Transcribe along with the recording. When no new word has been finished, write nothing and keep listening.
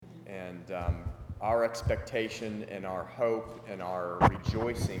And our expectation and our hope and our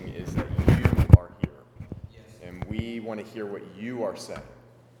rejoicing is that you are here. And we want to hear what you are saying.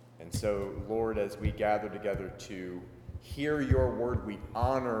 And so, Lord, as we gather together to hear your word, we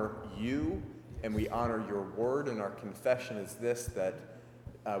honor you and we honor your word. And our confession is this, that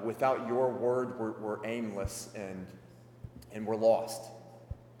without your word, we're aimless and we're lost.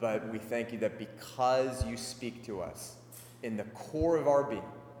 But we thank you that because you speak to us in the core of our being,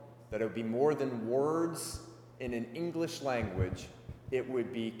 that it would be more than words in an English language, it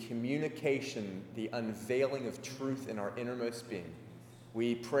would be communication, the unveiling of truth in our innermost being.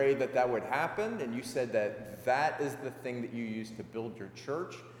 We pray that that would happen, and you said that that is the thing that you use to build your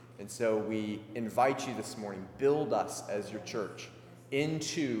church. And so we invite you this morning, build us as your church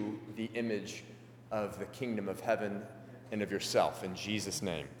into the image of the kingdom of heaven and of yourself. In Jesus'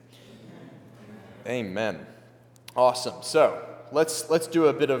 name. Amen. Awesome. So let's do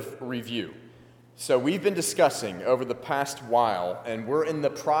a bit of review. So we've been discussing over the past while, and we're in the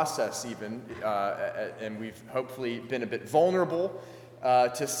process even, and we've hopefully been a bit vulnerable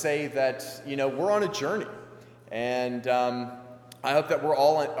to say that, we're on a journey. And I hope that we're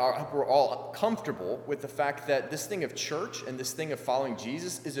all comfortable with the fact that this thing of church and this thing of following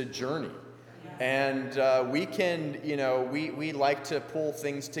Jesus is a journey. And we can, we like to pull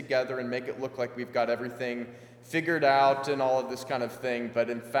things together and make it look like we've got everything figured out and all of this kind of thing. But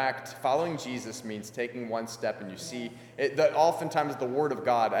in fact, following Jesus means taking one step, and you see that oftentimes the Word of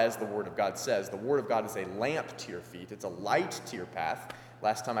God, as the Word of God says, the Word of God is a lamp to your feet. It's a light to your path.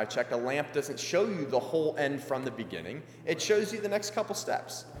 Last time I checked, a lamp doesn't show you the whole end from the beginning. It shows you the next couple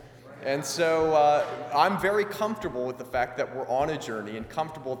steps. And so I'm very comfortable with the fact that we're on a journey, and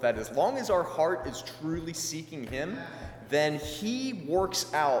comfortable that as long as our heart is truly seeking Him, then He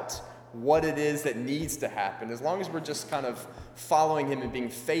works out what it is that needs to happen. As long as we're just kind of following Him and being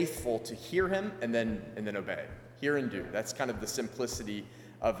faithful to hear Him and then obey. Hear and do. That's kind of the simplicity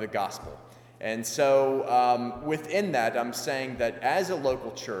of the gospel. And so within that, I'm saying that as a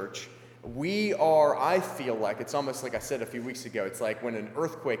local church, we are, I feel like, it's almost like I said a few weeks ago, it's like when an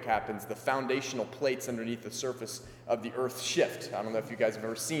earthquake happens, the foundational plates underneath the surface of the earth shift. I don't know if you guys have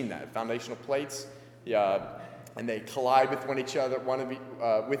ever seen that. Foundational plates, and they collide with each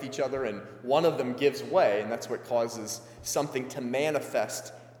other, and one of them gives way, and that's what causes something to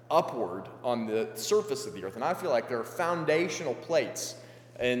manifest upward on the surface of the earth. And I feel like there are foundational plates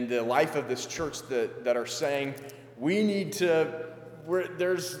in the life of this church that are saying we need to.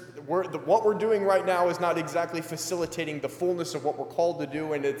 What we're doing right now is not exactly facilitating the fullness of what we're called to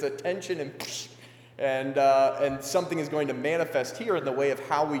do, and it's a tension and something is going to manifest here in the way of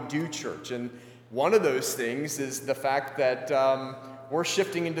how we do church. And one of those things is the fact that we're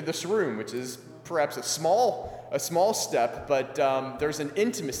shifting into this room, which is perhaps a small step, but there's an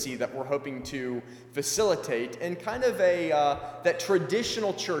intimacy that we're hoping to facilitate, and kind of that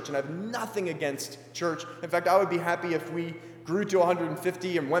traditional church. And I have nothing against church. In fact, I would be happy if we grew to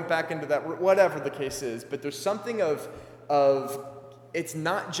 150 and went back into that, whatever the case is. But there's something of it's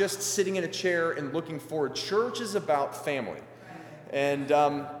not just sitting in a chair and looking forward. Church is about family. And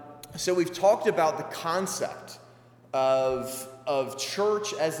so we've talked about the concept of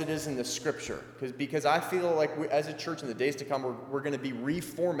church as it is in the Scripture, because I feel like as a church in the days to come, we're going to be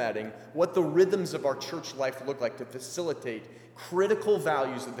reformatting what the rhythms of our church life look like to facilitate critical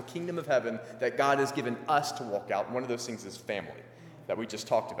values of the kingdom of heaven that God has given us to walk out. And one of those things is family that we just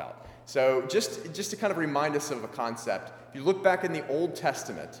talked about. So just to kind of remind us of a concept, if you look back in the Old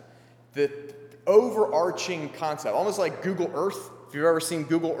Testament, the overarching concept, almost like Google Earth. If you've ever seen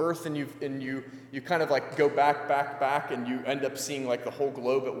Google Earth and you kind of like go back, and you end up seeing like the whole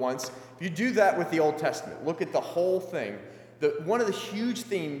globe at once. If you do that with the Old Testament, look at the whole thing. One of the huge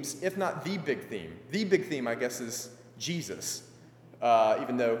themes, if not the big theme, I guess, is Jesus.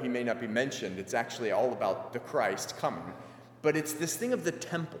 Even though he may not be mentioned, it's actually all about the Christ coming. But it's this thing of the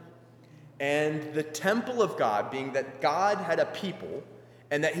temple. And the temple of God being that God had a people,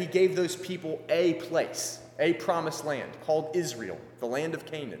 and that he gave those people a place, a promised land called Israel, the land of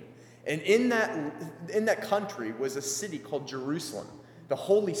Canaan. And in that country was a city called Jerusalem, the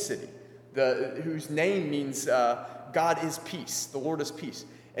holy city, whose name means God is peace, the Lord is peace.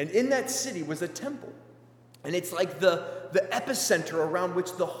 And in that city was a temple. And it's like the epicenter around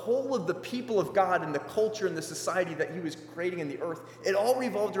which the whole of the people of God and the culture and the society that he was creating in the earth, it all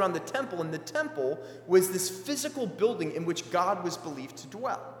revolved around the temple. And the temple was this physical building in which God was believed to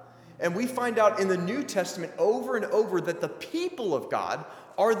dwell. And we find out in the New Testament over and over that the people of God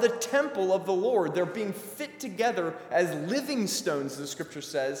are the temple of the Lord. They're being fit together as living stones, the scripture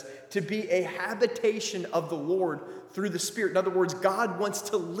says, to be a habitation of the Lord through the Spirit. In other words, God wants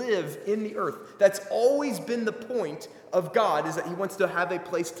to live in the earth. That's always been the point of God, is that he wants to have a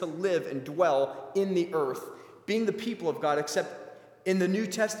place to live and dwell in the earth, being the people of God, except in the New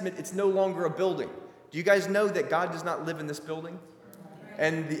Testament, it's no longer a building. Do you guys know that God does not live in this building?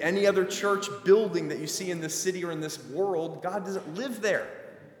 And any other church building that you see in this city or in this world, God doesn't live there.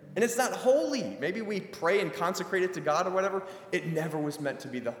 And it's not holy. Maybe we pray and consecrate it to God or whatever. It never was meant to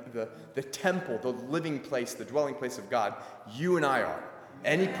be the temple, the living place, the dwelling place of God. You and I are.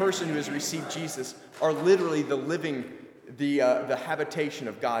 Any person who has received Jesus are literally the living, the habitation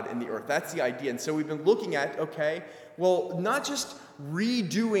of God in the earth. That's the idea. And so we've been looking at, okay, well, not just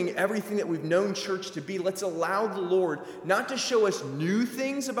redoing everything that we've known church to be. Let's allow the Lord not to show us new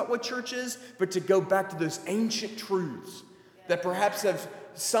things about what church is, but to go back to those ancient truths that perhaps have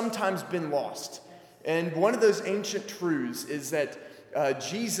sometimes been lost. And one of those ancient truths is that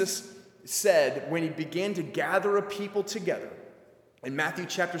Jesus said when he began to gather a people together, in Matthew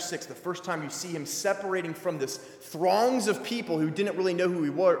chapter 6, the first time you see him separating from this throngs of people who didn't really know who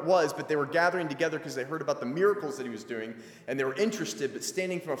he was, but they were gathering together because they heard about the miracles that he was doing, and they were interested, but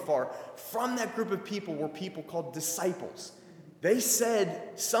standing from afar. From that group of people were people called disciples. They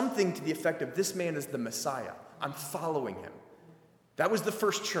said something to the effect of, this man is the Messiah. I'm following him. That was the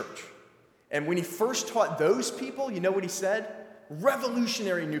first church. And when he first taught those people, you know what he said?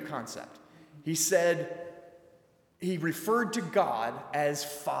 Revolutionary new concept. He said, he referred to God as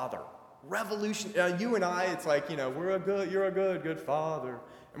Father. Revolution. You and I, it's like, you're a good father.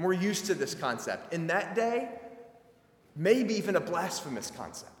 And we're used to this concept. In that day, maybe even a blasphemous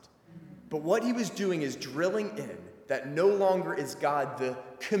concept. But what he was doing is drilling in that no longer is God the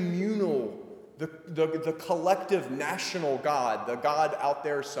communal, the collective national God, the God out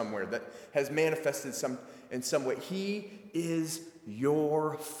there somewhere that has manifested in some way. He is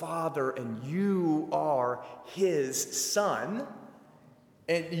your Father, and you are his son,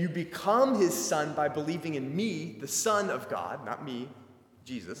 and you become his son by believing in me, the Son of God, not me,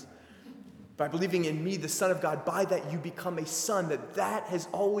 Jesus. By believing in me, the Son of God, by that you become a son. That has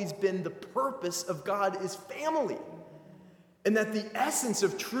always been the purpose of God, is family. And that the essence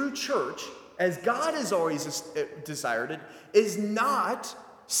of true church, as God has always desired it, is not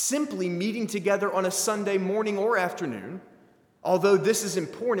simply meeting together on a Sunday morning or afternoon, although this is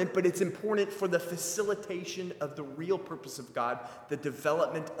important, but it's important for the facilitation of the real purpose of God, the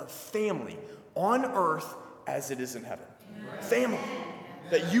development of family on earth as it is in heaven. Family.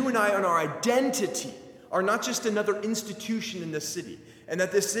 That you and I and our identity are not just another institution in the city, and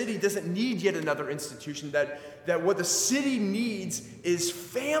that this city doesn't need yet another institution, that what the city needs is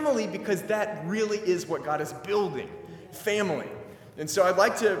family, because that really is what God is building, family. And so I'd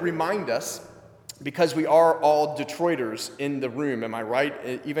like to remind us, because we are all Detroiters in the room, am I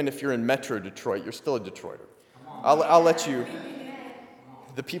right? Even if you're in Metro Detroit, you're still a Detroiter. I'll let you.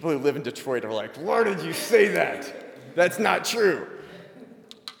 The people who live in Detroit are like, why did you say that? That's not true.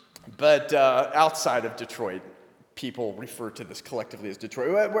 But outside of Detroit, people refer to this collectively as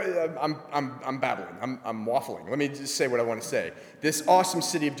Detroit. I'm babbling. I'm waffling. Let me just say what I want to say. This awesome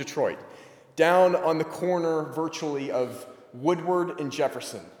city of Detroit, down on the corner virtually of Woodward and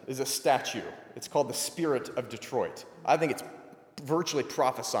Jefferson, is a statue. It's called the Spirit of Detroit. I think it's virtually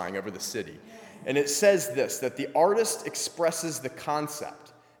prophesying over the city. And it says this, that the artist expresses the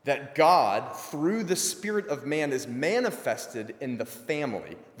concept that God, through the spirit of man, is manifested in the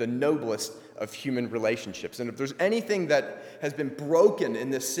family, the noblest of human relationships. And if there's anything that has been broken in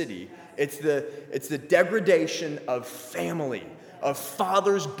this city, it's the degradation of family, of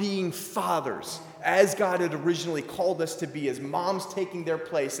fathers being fathers, as God had originally called us to be, as moms taking their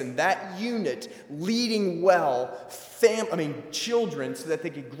place, and that unit leading well children, so that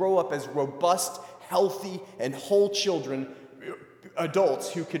they could grow up as robust, healthy, and whole children,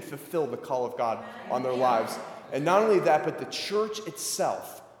 adults who could fulfill the call of God on their lives. And not only that, but the church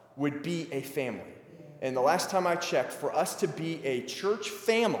itself would be a family. And the last time I checked, for us to be a church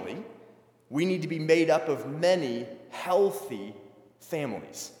family, we need to be made up of many healthy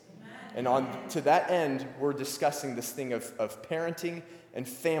families. And to that end, we're discussing this thing of parenting and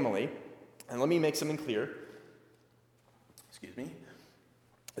family. And let me make something clear. Excuse me.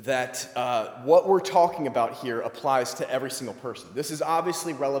 That what we're talking about here applies to every single person. This is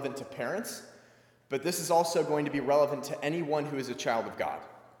obviously relevant to parents, but this is also going to be relevant to anyone who is a child of God.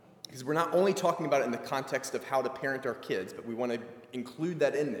 Because we're not only talking about it in the context of how to parent our kids, but we want to include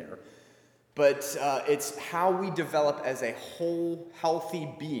that in there. but it's how we develop as a whole, healthy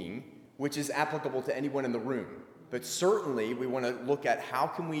being, which is applicable to anyone in the room. But certainly, we want to look at how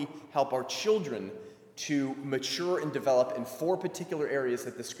can we help our children to mature and develop in 4 particular areas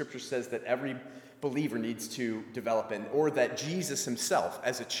that the Scripture says that every believer needs to develop in, or that Jesus himself,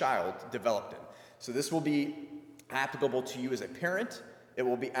 as a child, developed in. So this will be applicable to you as a parent. It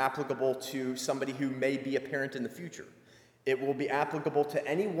will be applicable to somebody who may be a parent in the future. It will be applicable to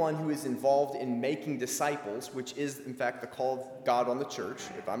anyone who is involved in making disciples, which is, in fact, the call of God on the church,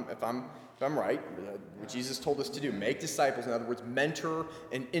 if I'm right, what Jesus told us to do. Make disciples, in other words, mentor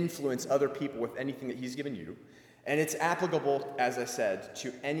and influence other people with anything that he's given you. And it's applicable, as I said,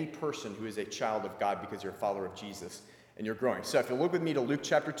 to any person who is a child of God because you're a follower of Jesus and you're growing. So if you look with me to Luke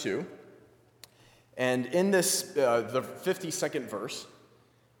chapter 2, and in this, the 52nd verse,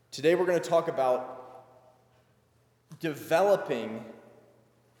 today we're going to talk about developing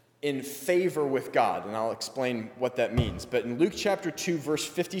in favor with God, and I'll explain what that means. But in Luke chapter 2, verse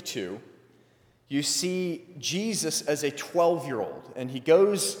 52, you see Jesus as a 12-year-old, and he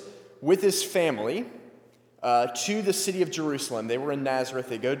goes with his family to the city of Jerusalem. They were in Nazareth.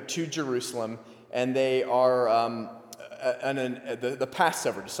 They go to Jerusalem, and they are the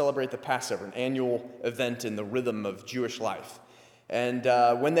Passover, to celebrate the Passover, an annual event in the rhythm of Jewish life. And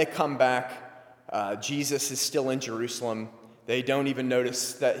when they come back, Jesus is still in Jerusalem. They don't even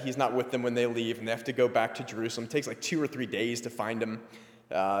notice that he's not with them when they leave, and they have to go back to Jerusalem. It takes like 2 or 3 days to find him.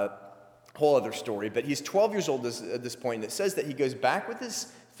 Whole other story. But he's 12 years old at this point, and it says that he goes back with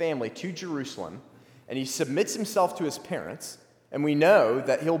his family to Jerusalem, and he submits himself to his parents. And we know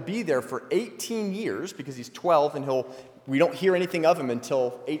that he'll be there for 18 years because he's 12, and we don't hear anything of him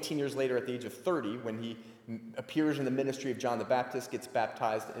until 18 years later at the age of 30 when he appears in the ministry of John the Baptist, gets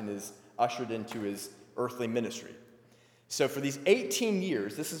baptized, and is ushered into his earthly ministry. So for these 18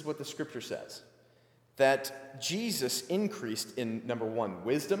 years, this is what the Scripture says, that Jesus increased in, number 1,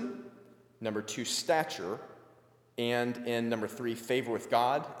 wisdom, number 2, stature, and in number 3, favor with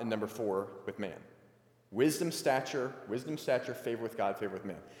God, and number 4, with man. Wisdom, stature, favor with God, favor with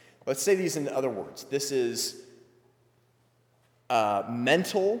man. Let's say these in other words. This is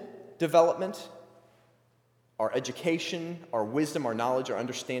mental development, our education, our wisdom, our knowledge, our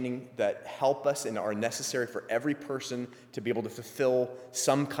understanding that help us and are necessary for every person to be able to fulfill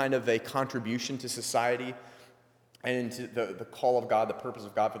some kind of a contribution to society and to the call of God, the purpose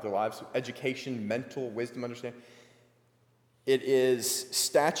of God for their lives. Education, mental, wisdom, understanding. It is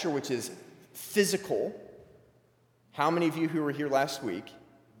stature, which is physical. How many of you who were here last week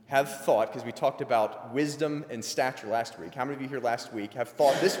have thought, because we talked about wisdom and stature last week, how many of you here last week have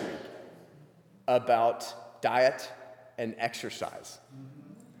thought this week about diet and exercise?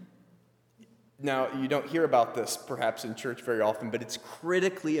 Now, you don't hear about this perhaps in church very often, but it's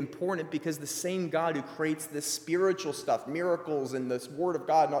critically important because the same God who creates this spiritual stuff, miracles and this Word of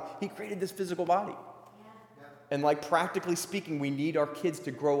God, and all, he created this physical body. And like practically speaking, we need our kids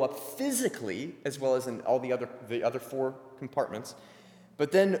to grow up physically as well as in all the other 4 compartments.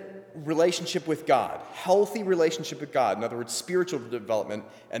 But then relationship with God, healthy relationship with God, in other words, spiritual development,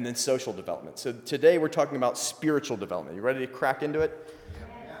 and then social development. So today we're talking about spiritual development. You ready to crack into it?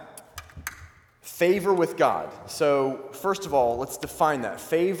 Favor with God. So first of all, let's define that.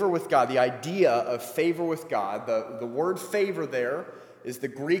 Favor with God, the idea of favor with God. The word favor there is the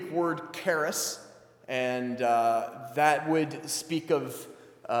Greek word charis, and that would speak of,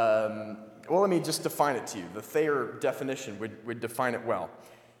 well, let me just define it to you. The Thayer definition would define it well.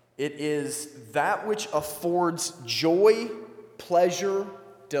 It is that which affords joy, pleasure,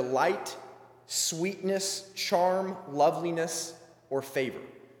 delight, sweetness, charm, loveliness, or favor.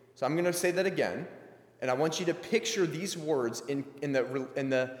 So I'm going to say that again, and I want you to picture these words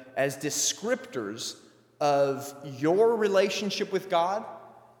as descriptors of your relationship with God,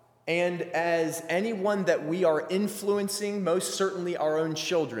 and as anyone that we are influencing, most certainly our own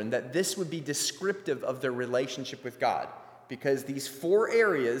children, that this would be descriptive of their relationship with God. Because these 4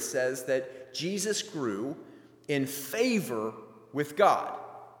 areas says that Jesus grew in favor with God.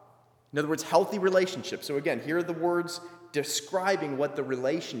 In other words, healthy relationships. So again, here are the words describing what the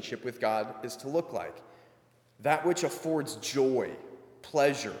relationship with God is to look like. That which affords joy,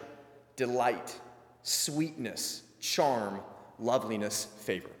 pleasure, delight, sweetness, charm, loveliness,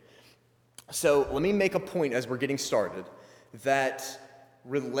 favor. So let me make a point as we're getting started that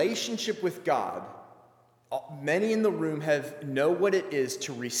relationship with God, many in the room know what it is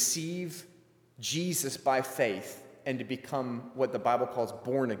to receive Jesus by faith and to become what the Bible calls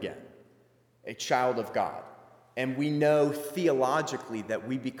born again, a child of God. And we know theologically that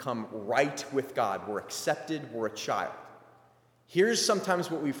we become right with God. We're accepted, we're a child. Here's sometimes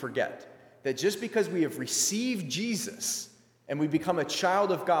what we forget. that just because we have received Jesus and we become a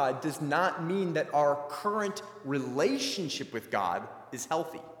child of God does not mean that our current relationship with God is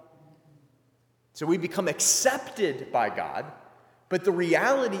healthy. So we become accepted by God, but the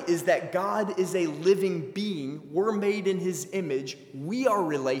reality is that God is a living being. We're made in his image. We are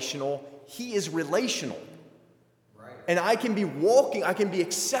relational. He is relational. Right. And I can be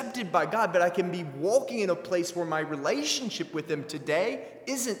accepted by God, but I can be walking in a place where my relationship with him today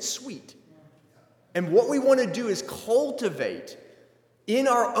isn't sweet. And what we want to do is cultivate in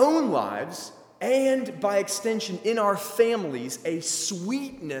our own lives and by extension in our families a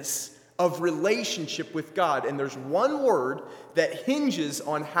sweetness of relationship with God. And there's one word that hinges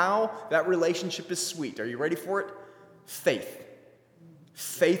on how that relationship is sweet. Are you ready for it? Faith.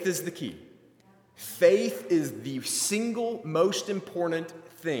 Faith is the key. Faith is the single most important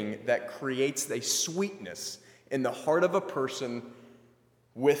thing that creates a sweetness in the heart of a person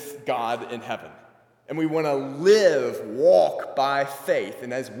with God in heaven. And we want to walk by faith.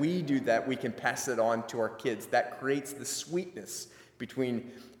 And as we do that, we can pass it on to our kids. That creates the sweetness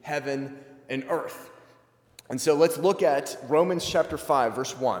between heaven and earth. And so let's look at Romans chapter 5,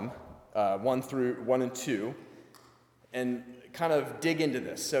 verse 1 and 2, and kind of dig into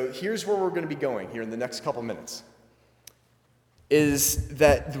this. So here's where we're going to be going here in the next couple minutes, is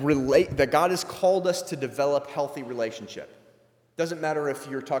that God has called us to develop healthy relationship. Doesn't matter if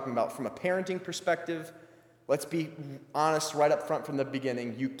you're talking about from a parenting perspective. Let's be honest right up front from the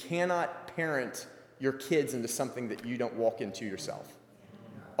beginning. You cannot parent your kids into something that you don't walk into yourself.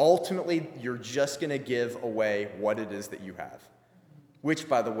 Ultimately, you're just going to give away what it is that you have, which,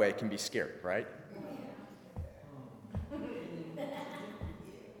 by the way, can be scary, right?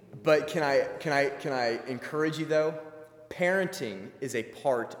 But can I encourage you, though? Parenting is a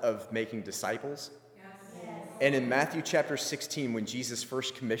part of making disciples. Yes. And in Matthew chapter 16, when Jesus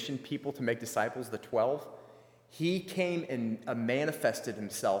first commissioned people to make disciples, the 12, he came and manifested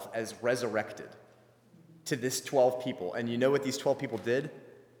himself as resurrected to this 12 people. And you know what these 12 people did?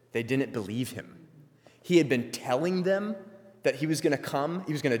 They didn't believe him. He had been telling them that he was going to come,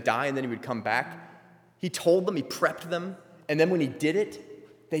 he was going to die, and then he would come back. He told them, he prepped them, and then when he did it,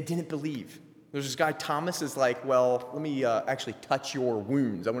 they didn't believe. There's this guy, Thomas, is like, well, let me actually touch your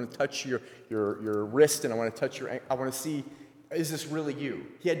wounds. I want to touch your wrist, and I want to touch I want to see, is this really you?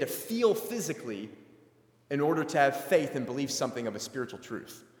 He had to feel physically in order to have faith and believe something of a spiritual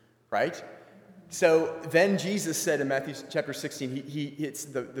truth, right? So then Jesus said in Matthew chapter 16,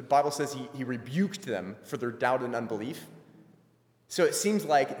 the Bible says he rebuked them for their doubt and unbelief. So it seems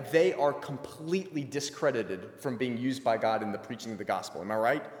like they are completely discredited from being used by God in the preaching of the gospel. Am I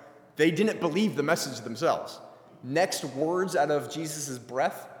right? They didn't believe the message themselves. Next words out of Jesus'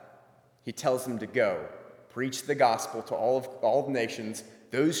 breath, he tells them to go, preach the gospel to all the nations.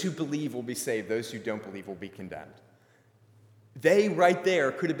 Those who believe will be saved. Those who don't believe will be condemned. They right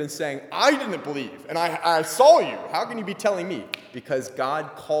there could have been saying, I didn't believe, and I saw you. How can you be telling me? Because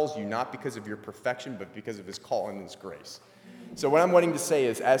God calls you not because of your perfection, but because of his call and his grace. So what I'm wanting to say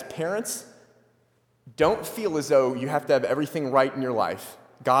is, as parents, don't feel as though you have to have everything right in your life.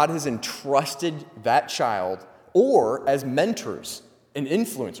 God has entrusted that child, or as mentors and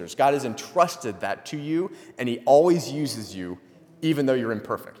influencers, God has entrusted that to you, and he always uses you, even though you're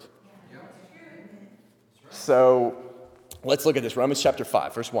imperfect. So let's look at this. Romans chapter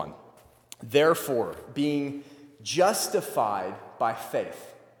 5, verse 1. Therefore, being justified by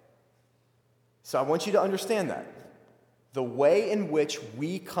faith. So I want you to understand that. The way in which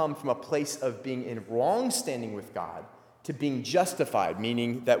we come from a place of being in wrong standing with God to being justified,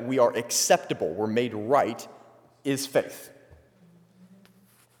 meaning that we are acceptable, we're made right, is faith.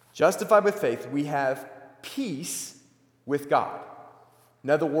 Justified with faith, we have peace with God. In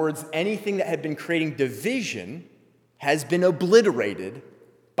other words, anything that had been creating division has been obliterated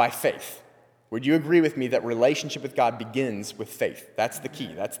by faith. Would you agree with me that relationship with God begins with faith? That's the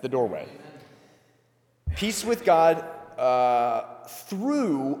key. That's the doorway. Peace with God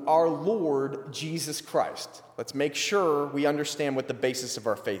through our Lord Jesus Christ. Let's make sure we understand what the basis of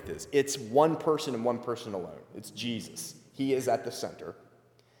our faith is. It's one person and one person alone. It's Jesus. He is at the center.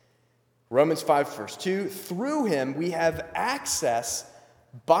 Romans 5, verse 2, through him we have access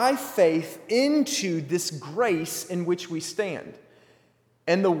by faith into this grace in which we stand.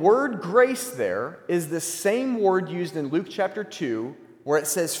 And the word grace there is the same word used in Luke chapter 2, where it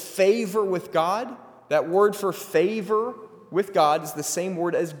says favor with God. That word for favor with God is the same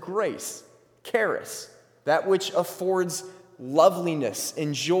word as grace, charis, that which affords loveliness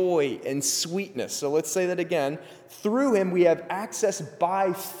and joy and sweetness. So let's say that again. Through him we have access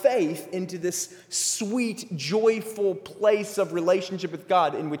by faith into this sweet, joyful place of relationship with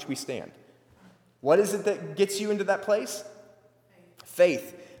God in which we stand. What is it that gets you into that place?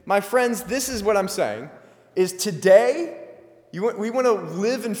 Faith. My friends, this is what I'm saying, is today, we want to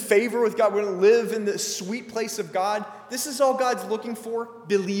live in favor with God. We want to live in the sweet place of God. This is all God's looking for.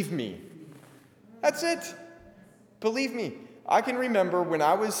 Believe me. That's it. Believe me. I can remember when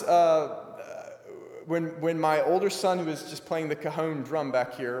I was, when my older son, who was just playing the cajon drum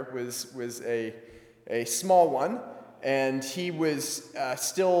back here, was a small one, and he was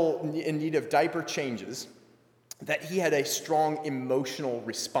still in need of diaper changes, that he had a strong emotional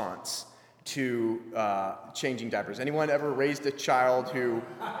response to changing diapers. Anyone ever raised a child who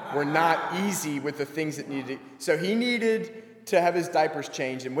were not easy with the things that needed? So he needed to have his diapers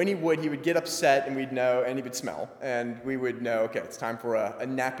changed, and when he would get upset, and we'd know, and he would smell, and we would know, okay, it's time for a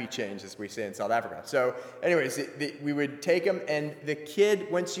nappy change, as we say in South Africa. So anyways, we would take him, and the kid,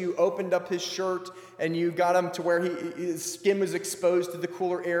 once you opened up his shirt and you got him to where his skin was exposed to the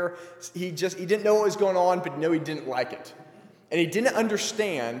cooler air, he didn't know what was going on, but no, he didn't like it. And he didn't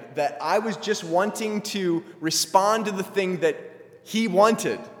understand that I was just wanting to respond to the thing that he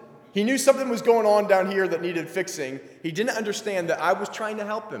wanted. He knew something was going on down here that needed fixing. He didn't understand that I was trying to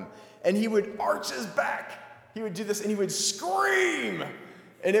help him. And he would arch his back. He would do this, and he would scream.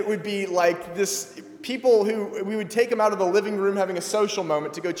 And it would be like this, people who, we would take him out of the living room having a social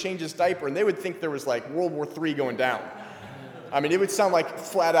moment to go change his diaper, and they would think there was like World War III going down. I mean, it would sound like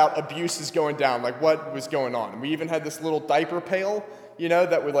flat out abuse is going down, like what was going on. We even had this little diaper pail,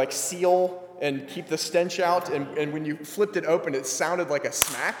 that would like seal and keep the stench out. And when you flipped it open, it sounded like a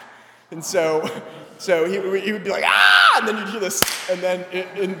smack. And so he would be like, ah! And then you'd hear this,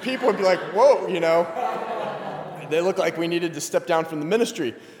 and people would be like, whoa, They looked like we needed to step down from the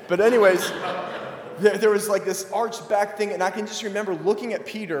ministry. But anyways, there was like this arched back thing, and I can just remember looking at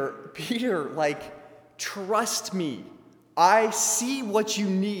Peter, like, trust me. I see what you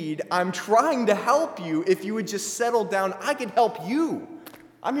need. I'm trying to help you. If you would just settle down, I can help you.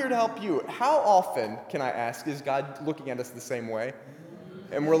 I'm here to help you. How often, can I ask, is God looking at us the same way?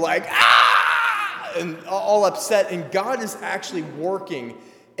 And we're like, ah! And all upset. And God is actually working.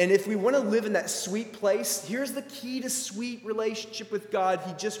 And if we want to live in that sweet place, here's the key to sweet relationship with God.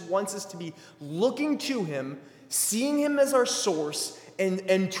 He just wants us to be looking to Him, seeing Him as our source,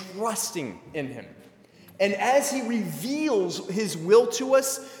 and trusting in Him. And as He reveals His will to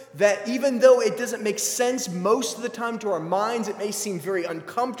us, that even though it doesn't make sense most of the time to our minds, it may seem very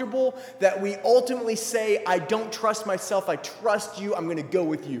uncomfortable, that we ultimately say, I don't trust myself, I trust you, I'm going to go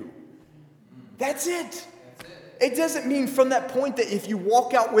with you. That's it. It doesn't mean from that point that if you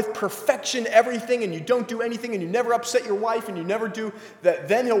walk out with perfection, everything, and you don't do anything, and you never upset your wife, and you never do, that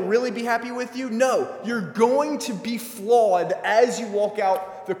then He'll really be happy with you. No, you're going to be flawed as you walk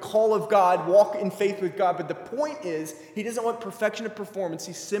out the call of God, walk in faith with God. But the point is, He doesn't want perfection of performance.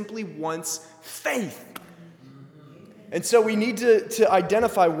 He simply wants faith. And so we need to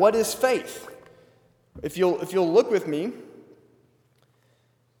identify what is faith. If you'll look with me,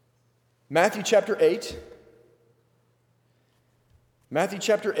 Matthew chapter 8. Matthew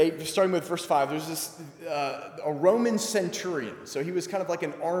chapter 8, starting with verse 5, there's this a Roman centurion. So he was kind of like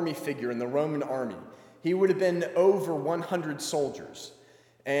an army figure in the Roman army. He would have been over 100 soldiers.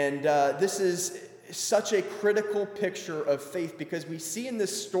 And this is such a critical picture of faith, because we see in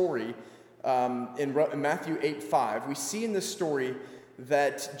this story, in Matthew 8:5, we see in this story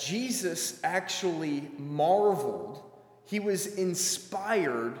that Jesus actually marveled. He was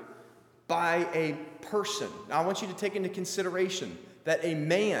inspired by a person. Now I want you to take into consideration that a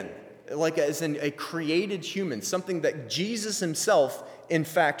man, like as in a created human, something that Jesus Himself, in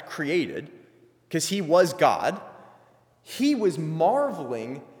fact, created, because He was God, He was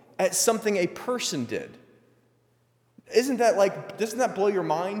marveling at something a person did. Doesn't that blow your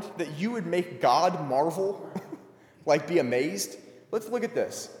mind that you would make God marvel? Like be amazed? Let's look at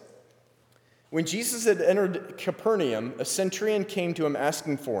this. When Jesus had entered Capernaum, a centurion came to Him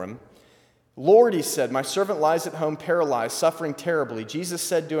asking for him. Lord, he said, my servant lies at home paralyzed, suffering terribly. Jesus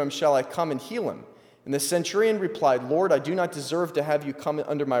said to him, shall I come and heal him? And the centurion replied, Lord, I do not deserve to have you come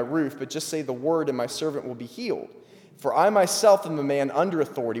under my roof, but just say the word and my servant will be healed. For I myself am a man under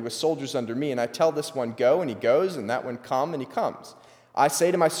authority with soldiers under me, and I tell this one, go, and he goes, and that one, come, and he comes. I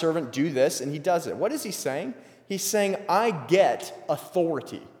say to my servant, do this, and he does it. What is he saying? He's saying, I get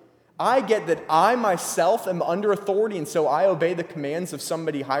authority. I get that I myself am under authority, and so I obey the commands of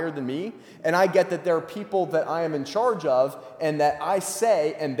somebody higher than me. And I get that there are people that I am in charge of, and that I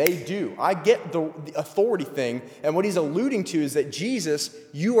say, and they do. I get the authority thing, and what he's alluding to is that Jesus,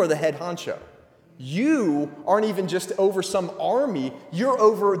 you are the head honcho. You aren't even just over some army, you're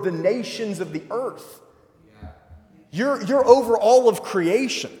over the nations of the earth. You're over all of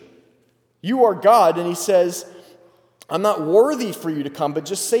creation. You are God. And he says, I'm not worthy for you to come, but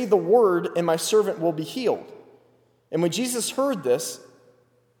just say the word and my servant will be healed. And when Jesus heard this,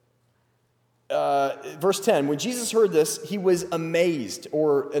 verse 10, when Jesus heard this, he was amazed,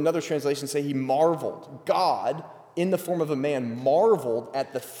 or another translation say he marveled. God, in the form of a man, marveled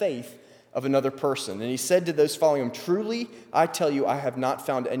at the faith of another person. And he said to those following him, truly, I tell you, I have not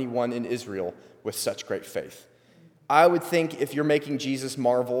found anyone in Israel with such great faith. I would think if you're making Jesus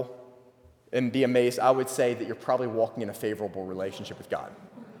marvel and be amazed, I would say that you're probably walking in a favorable relationship with God.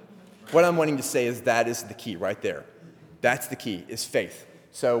 What I'm wanting to say is that is the key right there. That's the key, is faith.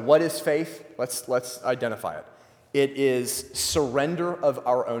 So what is faith? Let's identify it. It is surrender of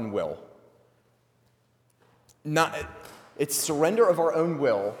our own will. It's surrender of our own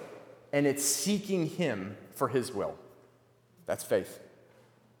will, and it's seeking him for his will. That's faith.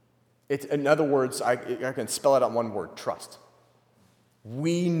 In other words, I can spell it out in one word, trust.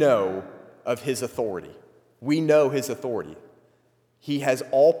 We know of his authority. We know his authority. He has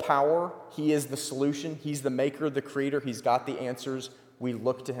all power. He is the solution. He's the maker, the creator. He's got the answers. We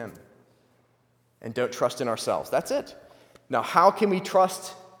look to him and don't trust in ourselves. That's it. Now, how can we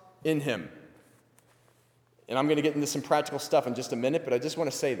trust in him? And I'm going to get into some practical stuff in just a minute, but I just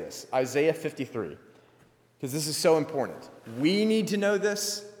want to say this. Isaiah 53, because this is so important. We need to know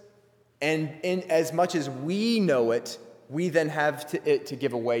this, and in as much as we know it, we then have it to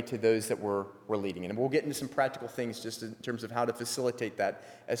give away to those that we're leading. And we'll get into some practical things just in terms of how to facilitate that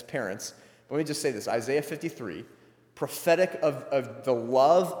as parents. But let me just say this. Isaiah 53, prophetic of the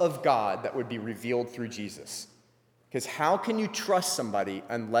love of God that would be revealed through Jesus. Because how can you trust somebody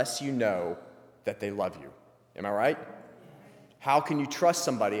unless you know that they love you? Am I right? How can you trust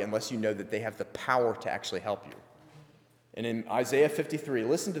somebody unless you know that they have the power to actually help you? And in Isaiah 53,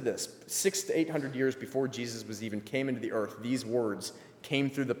 listen to this. 600 to 800 years before Jesus came into the earth, these words came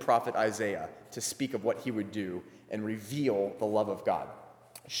through the prophet Isaiah to speak of what he would do and reveal the love of God.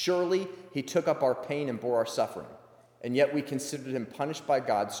 Surely he took up our pain and bore our suffering, and yet we considered him punished by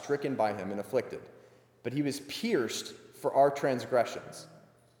God, stricken by him, and afflicted. But he was pierced for our transgressions.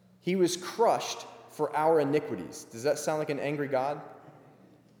 He was crushed for our iniquities. Does that sound like an angry God?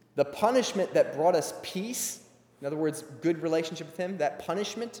 The punishment that brought us peace, in other words, good relationship with him, that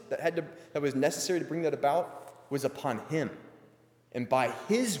punishment that was necessary to bring that about was upon him. And by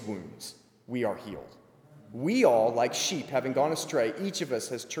his wounds, we are healed. We all, like sheep, having gone astray, each of us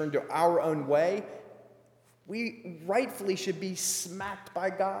has turned to our own way. We rightfully should be smacked by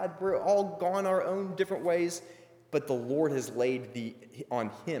God. We're all gone our own different ways, but the Lord has laid on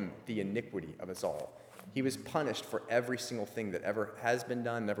him the iniquity of us all. He was punished for every single thing that ever has been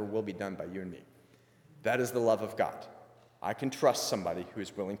done, never will be done by you and me. That is the love of God. I can trust somebody who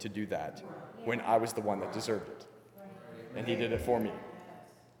is willing to do that when I was the one that deserved it. And he did it for me.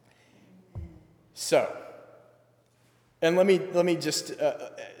 So, and let me just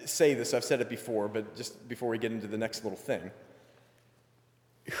say this. I've said it before, but just before we get into the next little thing.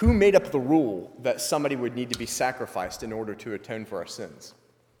 Who made up the rule that somebody would need to be sacrificed in order to atone for our sins?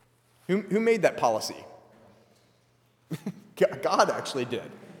 Who made that policy? God actually did.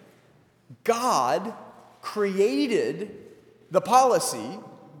 God created the policy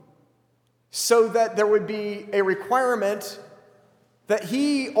so that there would be a requirement that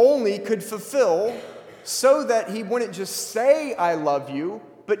he only could fulfill so that he wouldn't just say, I love you,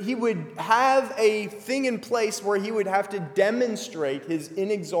 but he would have a thing in place where he would have to demonstrate his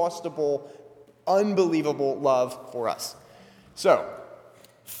inexhaustible, unbelievable love for us. So,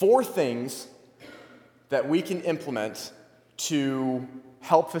 4 things that we can implement to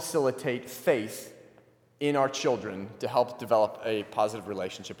help facilitate faith in our children to help develop a positive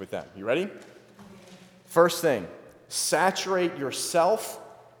relationship with them. You ready? First thing, saturate yourself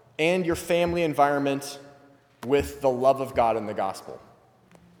and your family environment with the love of God and the gospel.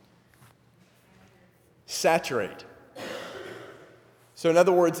 Saturate. So in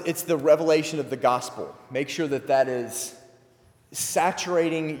other words, it's the revelation of the gospel. Make sure that is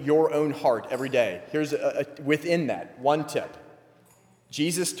saturating your own heart every day. Here's within that, one tip.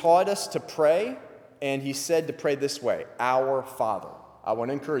 Jesus taught us to pray, and he said to pray this way, Our Father. I want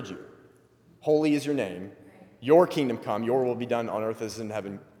to encourage you. Holy is your name. Your kingdom come. Your will be done on earth as in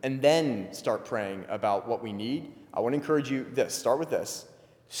heaven. And then start praying about what we need. I want to encourage you this. Start with this.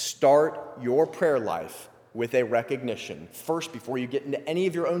 Start your prayer life with a recognition. First, before you get into any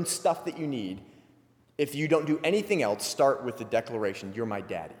of your own stuff that you need, if you don't do anything else, start with the declaration, you're my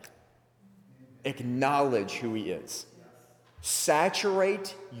daddy. Acknowledge who he is.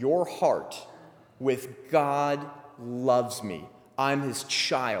 Saturate your heart with God loves me. I'm his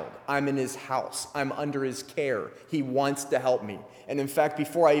child. I'm in his house. I'm under his care. He wants to help me. And in fact,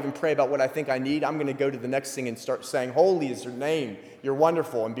 before I even pray about what I think I need, I'm going to go to the next thing and start saying, holy is your name. You're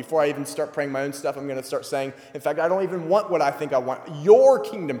wonderful. And before I even start praying my own stuff, I'm going to start saying, in fact, I don't even want what I think I want. Your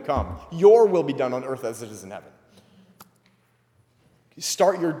kingdom come. Your will be done on earth as it is in heaven.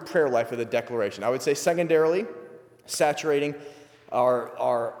 Start your prayer life with a declaration. I would say secondarily, saturating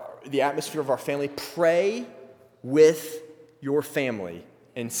the atmosphere of our family. Pray with your family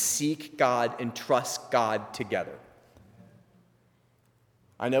and seek God and trust God together.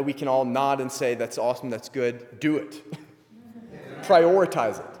 I know we can all nod and say, that's awesome, that's good. Do it.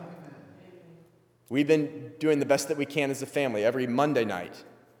 Prioritize it. We've been doing the best that we can as a family every Monday night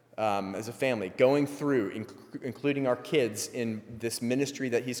as a family, going through, including our kids in this ministry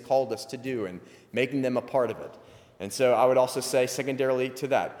that he's called us to do and making them a part of it. And so I would also say, secondarily to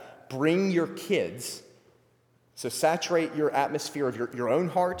that, bring your kids. So saturate your atmosphere of your own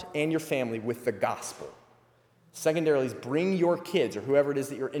heart and your family with the gospel. Secondarily is bring your kids or whoever it is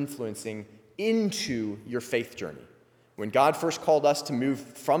that you're influencing into your faith journey. When God first called us to move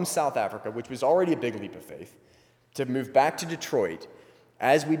from South Africa, which was already a big leap of faith, to move back to Detroit,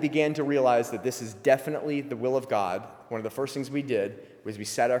 as we began to realize that this is definitely the will of God, one of the first things we did was we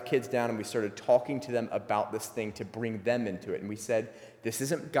sat our kids down and we started talking to them about this thing to bring them into it. And we said, this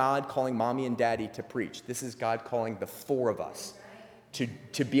isn't God calling mommy and daddy to preach. This is God calling the four of us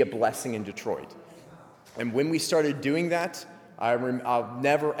to be a blessing in Detroit. And when we started doing that, I'll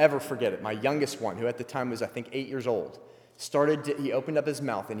never, ever forget it. My youngest one, who at the time was, I think, 8 years old, he opened up his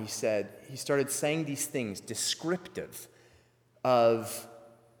mouth and he started saying these things descriptive of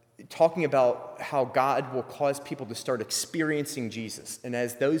talking about how God will cause people to start experiencing Jesus. And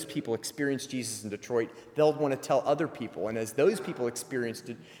as those people experience Jesus in Detroit, they'll want to tell other people. And as those people experience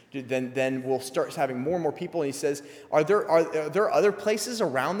it, then we'll start having more and more people. And he says, are there other places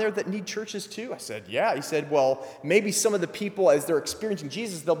around there that need churches too? I said, yeah. He said, well, maybe some of the people, as they're experiencing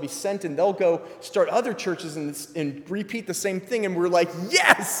Jesus, they'll be sent and they'll go start other churches and repeat the same thing. And we're like,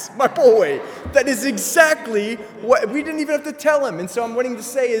 yes, my boy. That is exactly what, we didn't even have to tell him. And so I'm wanting to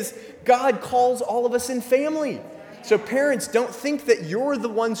say is, God calls all of us in family. So parents, don't think that you're the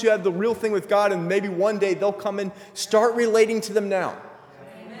ones who have the real thing with God and maybe one day they'll come and start relating to them now.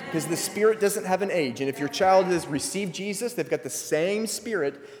 Because the Spirit doesn't have an age. And if your child has received Jesus, they've got the same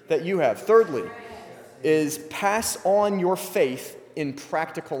Spirit that you have. Thirdly, is pass on your faith in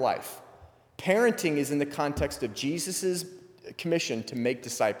practical life. Parenting is in the context of Jesus' commission to make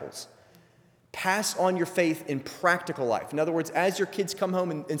disciples. Pass on your faith in practical life. In other words, as your kids come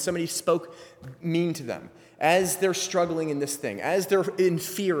home and somebody spoke mean to them, as they're struggling in this thing, as they're in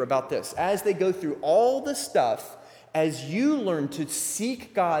fear about this, as they go through all the stuff, as you learn to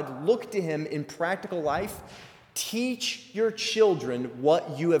seek God, look to Him in practical life, teach your children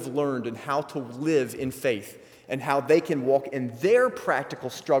what you have learned and how to live in faith and how they can walk in their practical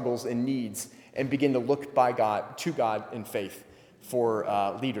struggles and needs and begin to look to God in faith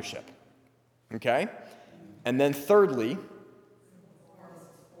for leadership. Okay? And then thirdly,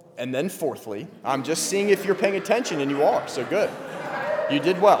 and then fourthly, I'm just seeing if you're paying attention, and you are, so good. You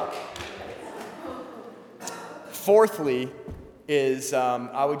did well. Fourthly is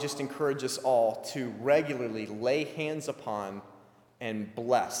I would just encourage us all to regularly lay hands upon and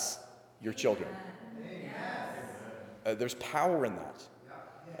bless your children. There's power in that.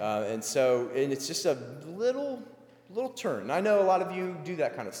 And it's just a little turn. I know a lot of you do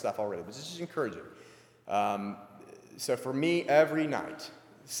that kind of stuff already, but it's just encouraging. So for me, every night,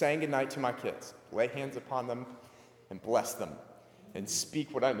 saying goodnight to my kids, lay hands upon them and bless them and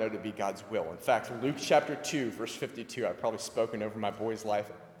speak what I know to be God's will. In fact, Luke chapter 2, verse 52, I've probably spoken over my boy's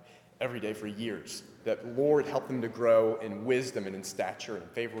life every day for years, that Lord help them to grow in wisdom and in stature and in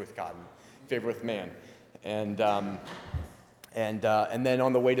favor with God and favor with man. And then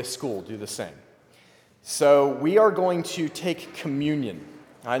on the way to school, do the same. So we are going to take communion.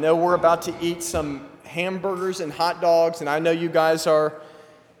 I know we're about to eat some hamburgers and hot dogs, and I know you guys are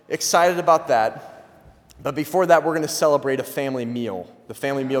excited about that. But before that, we're going to celebrate a family meal, the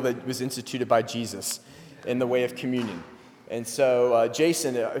family meal that was instituted by Jesus in the way of communion. And so,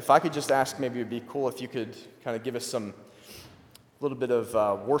 Jason, if I could just ask, maybe it would be cool if you could kind of give us a little bit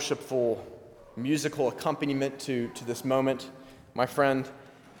of worshipful, musical accompaniment to this moment, my friend.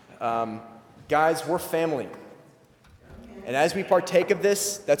 Guys, we're family. And as we partake of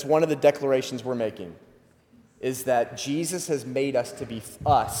this, that's one of the declarations we're making, is that Jesus has made us to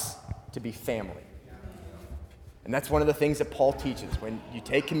be family. And that's one of the things that Paul teaches. When you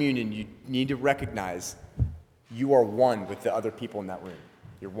take communion, you need to recognize you are one with the other people in that room.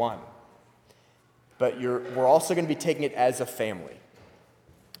 You're one. but we're also going to be taking it as a family.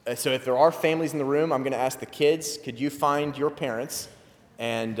 So if there are families in the room, I'm going to ask the kids, could you find your parents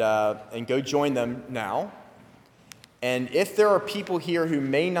and go join them now? And if there are people here who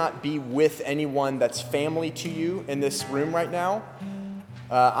may not be with anyone that's family to you in this room right now,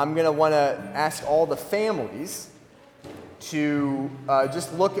 I'm going to want to ask all the families to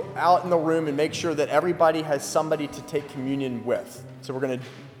just look out in the room and make sure that everybody has somebody to take communion with. So we're going to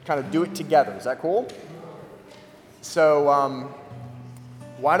kind of do it together. Is that cool? So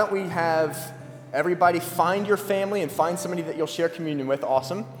why don't we have everybody find your family and find somebody that you'll share communion with.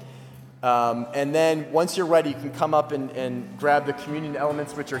 Awesome. And then once you're ready, you can come up and grab the communion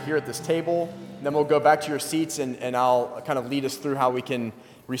elements which are here at this table. And then we'll go back to your seats and I'll kind of lead us through how we can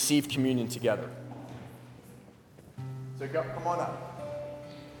receive communion together. So come on up.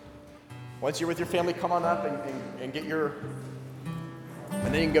 Once you're with your family, come on up and get your,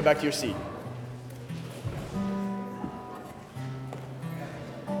 and then you can go back to your seat.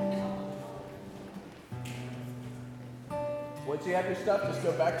 Once you have your stuff, just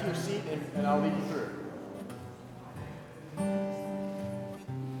go back to your seat and I'll lead you through.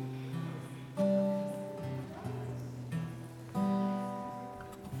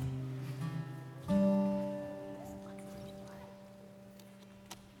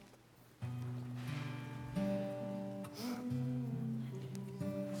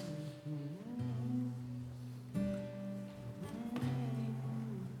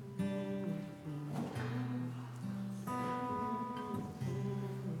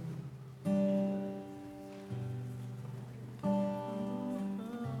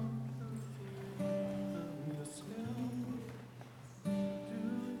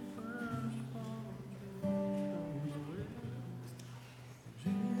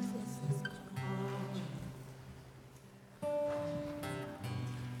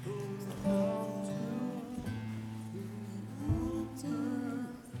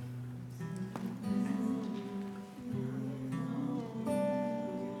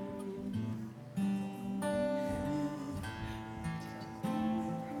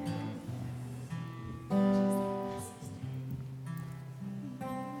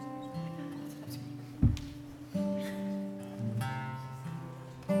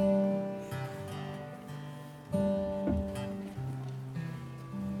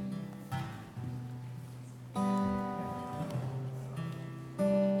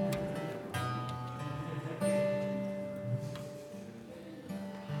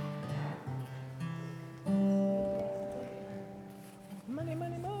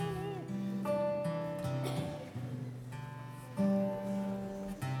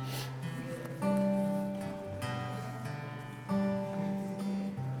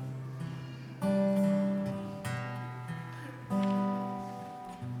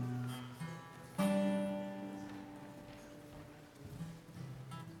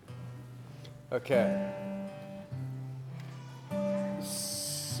 Okay.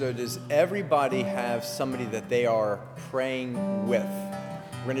 So does everybody have somebody that they are praying with?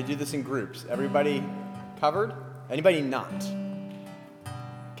 We're going to do this in groups. Everybody covered? Anybody not?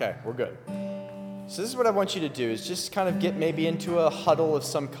 Okay, we're good. So this is what I want you to do, is just kind of get maybe into a huddle of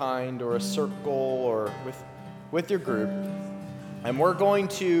some kind or a circle or with your group. And we're going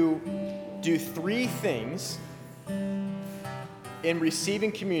to do 3 things in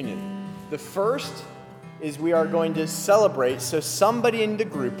receiving communion. The first is we are going to celebrate, so somebody in the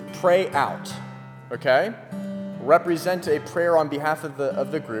group pray out, okay? Represent a prayer on behalf of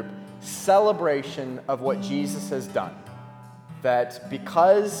the group, celebration of what Jesus has done. That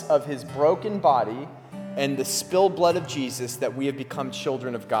because of his broken body and the spilled blood of Jesus, that we have become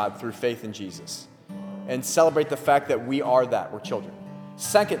children of God through faith in Jesus. And celebrate the fact that we are that, we're children.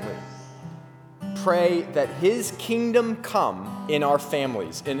 Secondly, pray that his kingdom come in our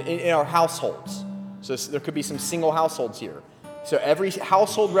families, in our households. So there could be some single households here. So every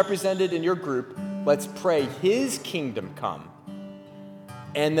household represented in your group, let's pray his kingdom come.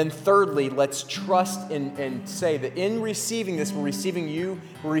 And then thirdly, let's trust and say that in receiving this, we're receiving you,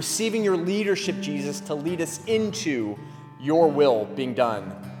 we're receiving your leadership, Jesus, to lead us into your will being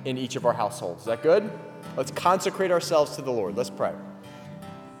done in each of our households. Is that good? Let's consecrate ourselves to the Lord. Let's pray.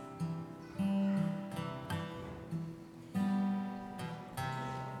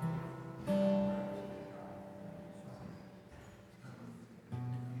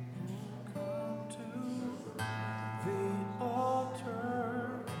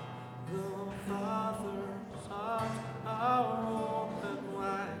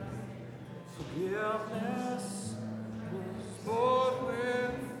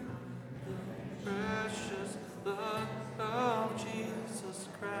 Precious blood of Jesus.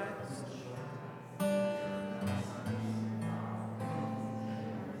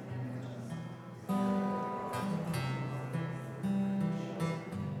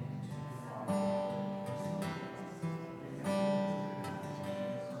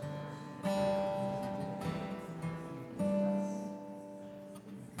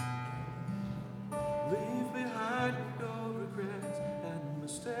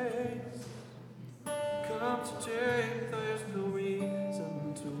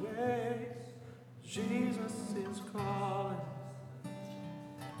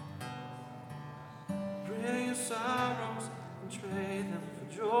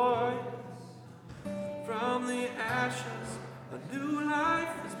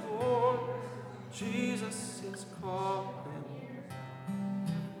 Jesus is calling.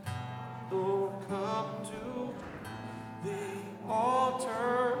 Oh, come to the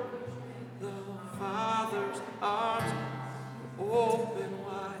altar. The Father's arms open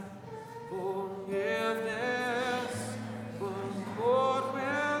wide. Forgiveness was bought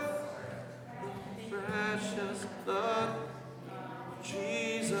with the precious blood of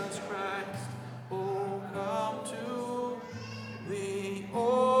Jesus Christ. Oh, come to the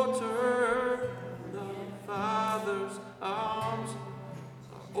altar. The Father's arms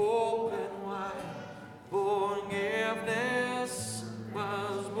are open wide. Forgiveness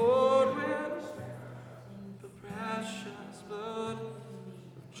was bought with the precious blood of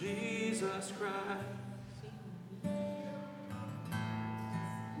Jesus Christ.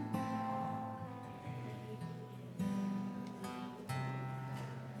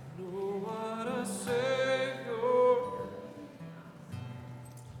 Oh, what a Savior.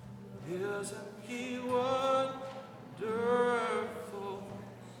 Isn't He wonderful?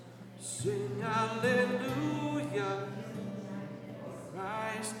 Sing hallelujah.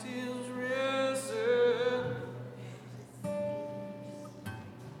 Christ is risen.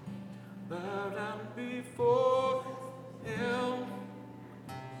 Bow down before Him,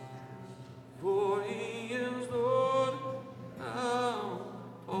 for He is Lord of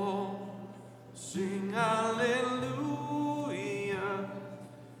all. Sing hallelujah.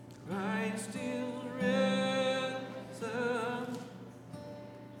 Christ is risen.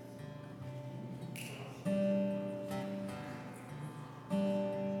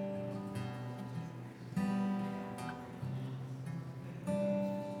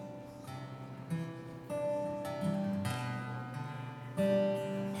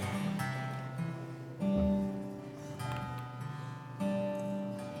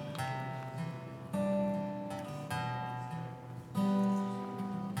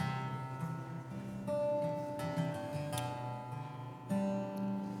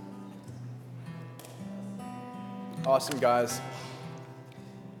 Awesome, guys.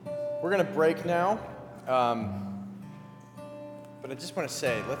 We're going to break now. But I just want to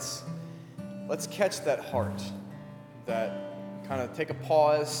say, let's catch that heart. That kind of take a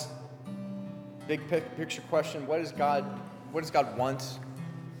pause. Big picture question: what does God want?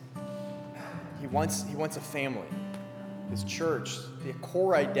 He wants a family. His church, the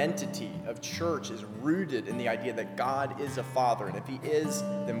core identity of church is rooted in the idea that God is a father, and if He is,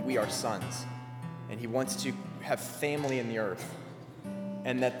 then we are sons. And He wants to have family in the earth.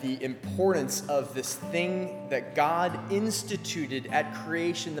 And that the importance of this thing that God instituted at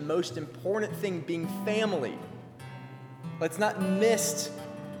creation, the most important thing being family. Let's not miss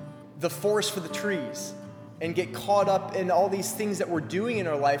the forest for the trees and get caught up in all these things that we're doing in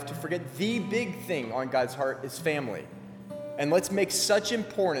our life to forget the big thing on God's heart is family. And let's make such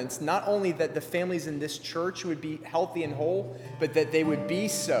importance, not only that the families in this church would be healthy and whole, but that they would be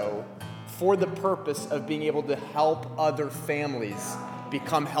so for the purpose of being able to help other families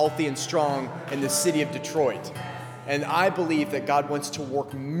become healthy and strong in the city of Detroit. And I believe that God wants to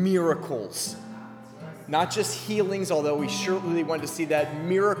work miracles, not just healings, although we surely want to see that,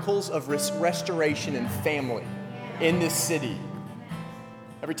 miracles of restoration and family in this city.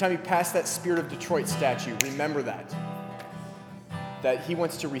 Every time you pass that Spirit of Detroit statue, remember that He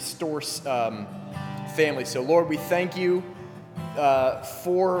wants to restore family. So Lord, we thank You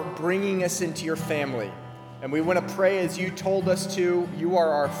for bringing us into Your family. And we want to pray as You told us to. You are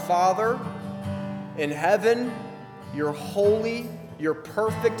our Father in heaven. You're holy. You're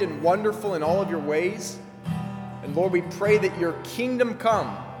perfect and wonderful in all of Your ways. And Lord, we pray that Your kingdom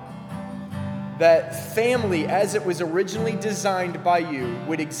come, that family as it was originally designed by You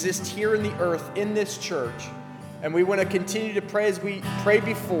would exist here in the earth in this church. And we want to continue to pray as we prayed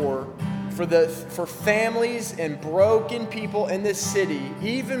before for families and broken people in this city,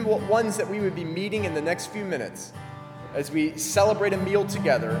 even ones that we would be meeting in the next few minutes as we celebrate a meal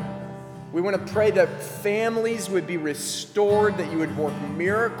together. We want to pray that families would be restored, that You would work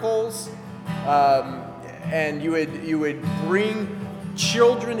miracles, and you would bring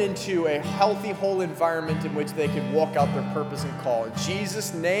children into a healthy, whole environment in which they could walk out their purpose and call. In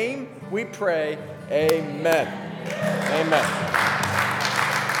Jesus' name we pray, amen. Amen.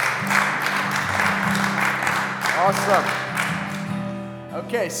 Awesome.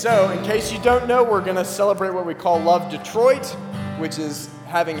 Okay, so in case you don't know, we're going to celebrate what we call Love Detroit, which is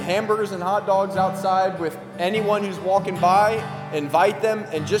having hamburgers and hot dogs outside with anyone who's walking by. Invite them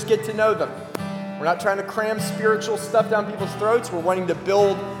and just get to know them. We're not trying to cram spiritual stuff down people's throats. We're wanting to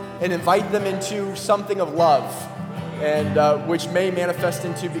build and invite them into something of love, and which may manifest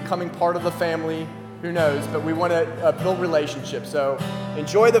into becoming part of the family Who knows? But we want to build relationships. So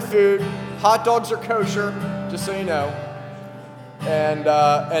enjoy the food. Hot dogs are kosher, just so you know. And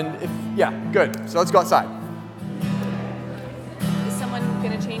if yeah, good. So let's go outside. Is someone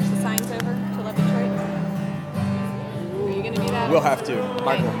going to change the signs over to Love Detroit? Are you going to do that? We'll have to. Okay,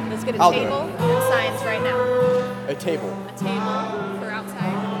 Michael. let's get a I'll do table it. and signs right now. A table. A table for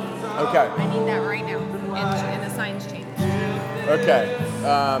outside. Okay. I need that right now. And the signs change. Okay.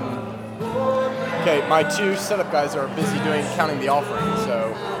 Okay, my two setup guys are busy counting the offering,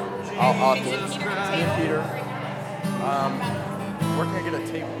 so I'll have Is it to. Peter at the Me and table? Peter. Where can I get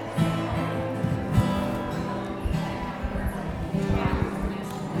a table?